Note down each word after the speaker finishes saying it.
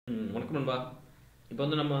வணக்கம் நண்பா. இப்போ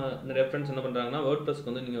வந்து நம்ம நிறைய ஃப்ரெண்ட்ஸ் என்ன பண்ணுறாங்கன்னா வேர்ட்ப்ரெஸ்க்கு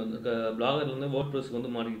வந்து நீங்கள் வந்து பிளாகர்ல வந்து வேர்ட்ப்ரெஸ்க்கு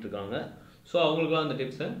வந்து மாறிக்கிட்டு இருக்காங்க. ஸோ அவங்களுக்குலாம் அந்த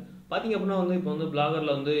டிப்ஸை பார்த்தீங்க அப்படின்னா வந்து இப்போ வந்து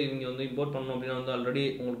பிளாகரில் வந்து இவங்க வந்து இம்போர்ட் பண்ணணும் அப்படின்னா வந்து ஆல்ரெடி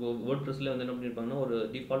உங்களுக்கு வேர்ட்ப்ரெஸ்ல வந்து என்ன பண்ணியிருப்பாங்கன்னா ஒரு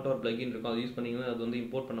டிஃபால்ட்டாக ஒரு பிளகின் இருக்கும். அது யூஸ் பண்ணிங்கன்னா அது வந்து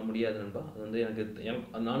இம்போர்ட் பண்ண முடியாது நண்பா. அது வந்து எனக்கு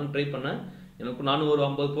நானும் ட்ரை பண்ணேன். நானும் ஒரு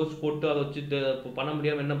 50 போஸ்ட் போட்டு அதை வச்சுட்டு இப்போ பண்ண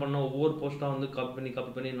முடியாமல் என்ன பண்ணால் ஒவ்வொரு போஸ்ட்டாக வந்து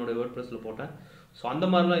காப்பி பண்ணி என்னோட வேர்ட்ப்ரெஸ்ல போட்டேன். ஸோ அந்த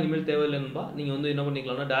மாதிரிலாம் இனிமேல் தேவையில்லைன்பா. நீங்கள் வந்து என்ன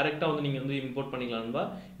பண்ணிக்கலாம்னா டேரெக்டாக வந்து நீங்கள் வந்து இம்போர்ட் பண்ணிக்கலாம்பா.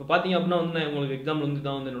 இப்போ பார்த்தீங்க அப்படின்னா வந்து நான் உங்களுக்கு எக்ஸாம்பிள் வந்து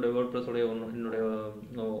தான் வந்து என்னுடைய வேர்ட்ப்ரெஸ்ஸோடைய என்னுடைய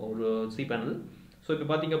ஒரு சி பேனல். ஸோ இப்போ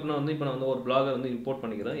பார்த்தீங்க அப்படின்னா வந்து இப்போ நான் வந்து ஒரு பிளாகை வந்து இம்போர்ட்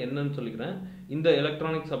பண்ணிக்கிறேன். என்னன்னு சொல்லிக்கிறேன், இந்த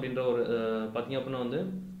எலக்ட்ரானிக்ஸ் அப்படின்ற ஒரு பார்த்தீங்க அப்படின்னா வந்து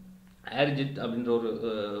ஏர்ஜிட் அப்படின்ற ஒரு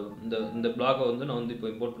இந்த பிளாகை வந்து நான் வந்து இப்போ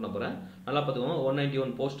இம்போர்ட் பண்ண போகிறேன். நல்லா பார்த்துக்கோங்க.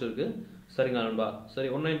 191 போஸ்ட் இருக்குது. சரிங்களா நண்பா? சரி,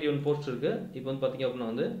 191 போஸ்ட் இருக்குது. இப்போ வந்து பார்த்தீங்க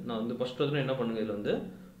அப்படின்னா வந்து நான் வந்து ஃபஸ்ட் வந்து என்ன பண்ணுங்க, இதில் வந்து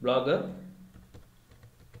பிளாகர்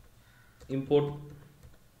இம்போர்ட்டர்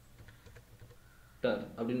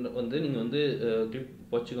அப்படின்னு வந்து நீங்கள் வந்து கிளிக்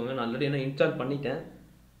வச்சுக்கோங்க. நான் ஆல்ரெடி என்ன இன்ஸ்டால் பண்ணிட்டேன்.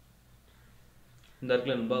 இந்த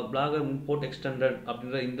இடத்துல நண்பா பிளாகர் இம்போர்ட் எக்ஸ்டெண்டட்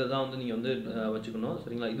அப்படின்ற இந்த தான் வந்து நீங்கள் வந்து வச்சுக்கணும்.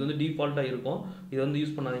 சரிங்களா? இது வந்து டிஃபால்ட்டாக இருக்கும். இது வந்து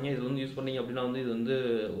யூஸ் பண்ணாதீங்க. இதில் வந்து யூஸ் பண்ணீங்க அப்படின்னா வந்து இது வந்து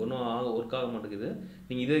ஒன்றும் ஒர்க் ஆக மாட்டேங்குது.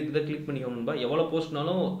 நீங்கள் இதை கிளிக் பண்ணிக்கோங்க நண்பா. எவ்வளோ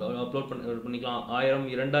போஸ்ட்னாலும் அப்லோட் பண்ணிக்கலாம். 1000,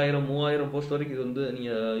 2000, 3000 போஸ்ட் வரைக்கும் இது வந்து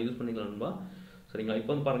நீங்கள் யூஸ் பண்ணிக்கலாம் நண்பா. சரிங்களா?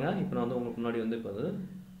 இப்போ வந்து பாருங்கள். இப்போ நான் வந்து உங்களுக்கு முன்னாடி வந்து இப்போ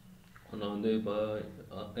நான் வந்து இப்போ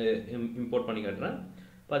இம்போர்ட் பண்ணி காட்டுறேன்.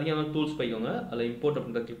 பார்த்தீங்கன்னா டூல்ஸ் போய்க்கோங்க. அதில் இம்போர்ட்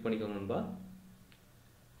அப்படின்ற கிளிக் பண்ணிக்கோங்க நண்பா.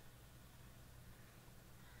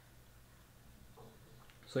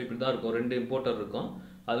 ஸோ இப்படி தான் இருக்கும். 2 இம்போர்ட்டர் இருக்கும்.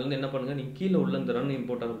 அது வந்து என்ன பண்ணுங்கள், நீங்கள் கீழே உள்ள இந்த ரன்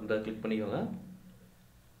இம்போர்ட்டர் அப்படின்ற கிளிக் பண்ணிக்கோங்க.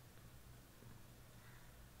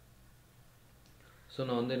 ஸோ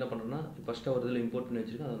நான் வந்து என்ன பண்ணுறேன்னா ஃபஸ்ட்டாக ஒரு இதில் இம்போர்ட் பண்ணி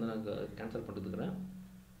வச்சுருக்கேன். அதை வந்து நான் கேன்சல் பண்ணிட்டுருக்கிறேன்.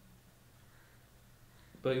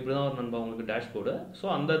 இப்போ இப்படி தான் ஒரு நண்பா உங்களுக்கு டேஷ்போர்டு. ஸோ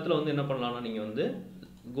அந்த இடத்துல வந்து என்ன பண்ணலாம்னா நீங்கள் வந்து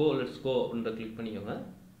லெட்ஸ் கோ அப்படின்ற கிளிக் பண்ணிக்கோங்க.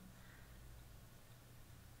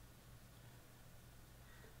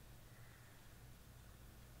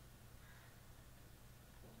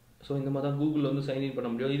 ஸோ இந்த மாதிரி தான் கூகுளில் வந்து சைன்இன் பண்ண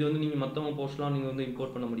முடியும். இது வந்து நீங்கள் மற்றவங்க போஸ்ட்லாம் நீங்கள் வந்து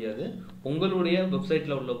இம்போர்ட் பண்ண முடியாது. உங்களுடைய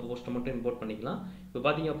வெப்சைட்டில் உள்ள போஸ்ட்டை மட்டும் இம்போர்ட் பண்ணிக்கலாம். இப்போ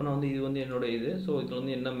பார்த்தீங்க அப்படின்னா வந்து இது வந்து என்னோட இது. ஸோ இதில்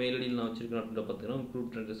வந்து என்ன மெயில் ஐடியில் நான் வச்சிருக்கேன் அப்படின்ற பார்த்தீங்கன்னா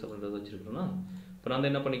குரூப் ட்ரெண்டர்ஸ் அப்படின்றது வச்சிருக்கேன்னா, இப்போ நான்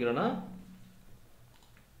வந்து என்ன பண்ணிக்கிறேன்னா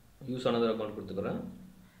யூஸ் ஆனதர் அக்கௌண்ட் கொடுத்துக்கிறேன்.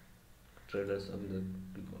 ட்ரேடர்ஸ் அப்படின்னு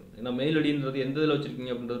ஏன்னா மெயில் ஐடின்றது எந்த இதில்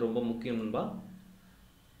வச்சுருக்கீங்க அப்படின்றது ரொம்ப முக்கியம் நண்பா.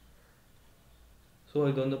 ஸோ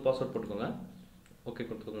இது வந்து பாஸ்வேர்ட் போட்டுக்கோங்க. ஓகே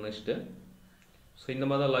கொடுத்துக்கோங்க. நெக்ஸ்ட்டு ஸோ இந்த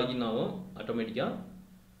மாதிரி தான் லாகின் ஆகும் ஆட்டோமேட்டிக்காக.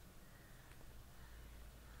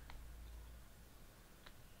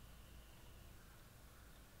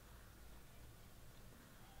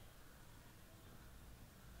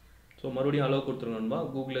 ஸோ மறுபடியும் அளவு கொடுத்துருங்க நண்பா.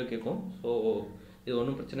 கூகுளே கேட்கும். ஸோ இது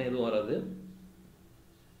ஒன்றும் பிரச்சனை எதுவும் வராது.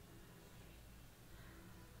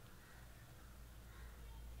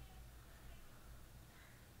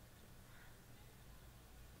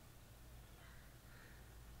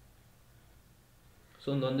 ஸோ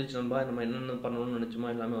இந்த வந்துச்சு நண்பா. நம்ம என்னென்ன பண்ணணும்னு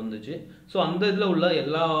நினச்சோமா எல்லாமே வந்துச்சு. ஸோ அந்த இதில் உள்ள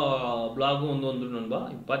எல்லா பிளாகும் வந்து வந்துடும் நண்பா.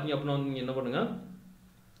 இப்போ பார்த்தீங்க அப்படின்னா வந்து நீங்கள் என்ன பண்ணுங்கள்,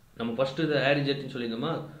 நம்ம ஃபஸ்ட்டு இது ஏர்ஜெட்னு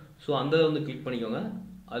சொல்லியிருந்தோமா. ஸோ அந்த வந்து கிளிக் பண்ணிக்கோங்க.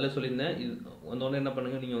 அதில் சொல்லியிருந்தேன். இது வந்தோடனே என்ன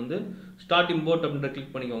பண்ணுங்கள், நீங்கள் வந்து ஸ்டார்ட் இம்போர்ட் அப்படின்ற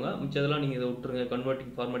கிளிக் பண்ணிக்கோங்க. மிச்சதெல்லாம் நீங்கள் இதை விட்டுருங்க.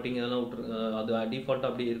 கன்வெர்ட்டிங் ஃபார்மேட்டிங் இதெல்லாம் விட்டுருங்க. அது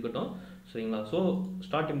டிஃபால்ட்டாக அப்படியே இருக்கட்டும். சரிங்களா? ஸோ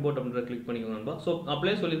ஸ்டார்ட் இம்போர்ட் அப்படின்ற கிளிக் பண்ணிக்கோங்க நண்பா. ஸோ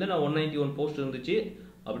அப்படியே சொல்லியிருந்தேன் நான் 191 போஸ்ட் இருந்துச்சு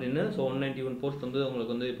அப்படின்னு. ஸோ 191 போஸ்ட் வந்து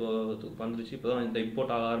உங்களுக்கு வந்து இப்போ வந்துருச்சு. இப்போ தான் இந்த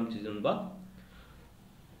இம்போர்ட் ஆக ஆரம்பிச்சிச்சு நண்பா.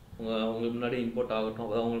 உங்களுக்கு முன்னாடி இம்போர்ட் ஆகட்டும்.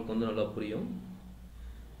 அப்போ தான் உங்களுக்கு வந்து நல்லா புரியும்.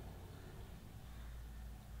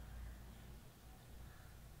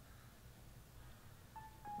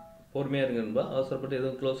 பொறுமையாக இருங்க நண்பா. அவசரப்பட்டு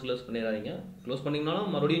எதுவும் க்ளோஸ் பண்ணிடாதீங்க. க்ளோஸ்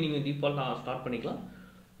பண்ணிங்கனாலும் மறுபடியும் நீங்கள் டிஃபால்ட்டாக ஸ்டார்ட் பண்ணிக்கலாம்.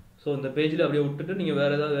 ஸோ இந்த பேஜில் அப்படியே விட்டுட்டு நீங்கள்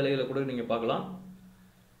வேறு ஏதாவது வேலைகளை கூட நீங்கள் பார்க்கலாம்.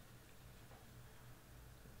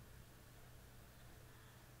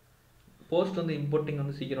 போஸ்ட் வந்து இம்போர்ட்டிங்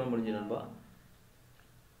வந்து சீக்கிரமாக முடிஞ்சு நண்பா.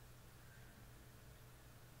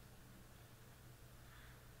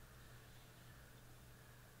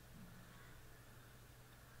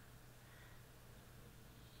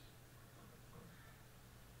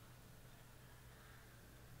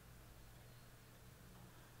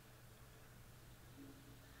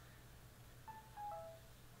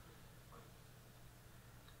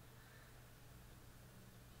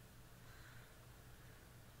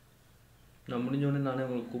 நான் முடிஞ்சோடனே நானே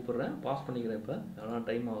உங்களுக்கு கூப்பிட்றேன். பாஸ் பண்ணிக்கிறேன். இப்போ ஆனால்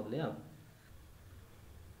டைம் ஆகுது இல்லையா?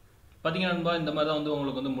 பார்த்தீங்கன்னா நண்பா இந்த மாதிரி தான் வந்து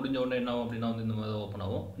உங்களுக்கு வந்து முடிஞ்ச உடனே என்ன ஆகும் அப்படின்னா வந்து இந்த மாதிரி தான் ஓப்பன்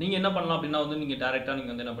ஆகும். நீங்கள் என்ன பண்ணலாம் அப்படின்னா வந்து நீங்கள் டேரெக்டாக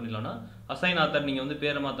நீங்கள் வந்து என்ன பண்ணிடலாம்னா அசைன் ஆத்தர் நீங்கள் வந்து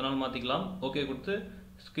பேரை மாற்றினாலும் மாற்றிக்கலாம். ஓகே கொடுத்து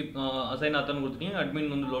ஸ்கிப் அசைன் ஆத்தர்னு கொடுத்துட்டீங்க.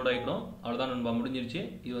 அட்மின் வந்து லோட் ஆகிடும். அவ்வளோதான் நண்பா, முடிஞ்சிருச்சு.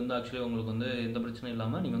 இது வந்து ஆக்சுவலி உங்களுக்கு வந்து எந்த பிரச்சனையும்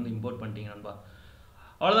இல்லாமல் நீங்கள் வந்து இம்போர்ட் பண்ணிட்டீங்க நண்பா.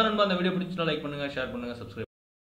 அவ்வளோதான் நண்பா. அந்த வீடியோ பிடிச்சினா லைக் பண்ணுங்கள், ஷேர் பண்ணுங்கள், சப்ஸ்கிரைப்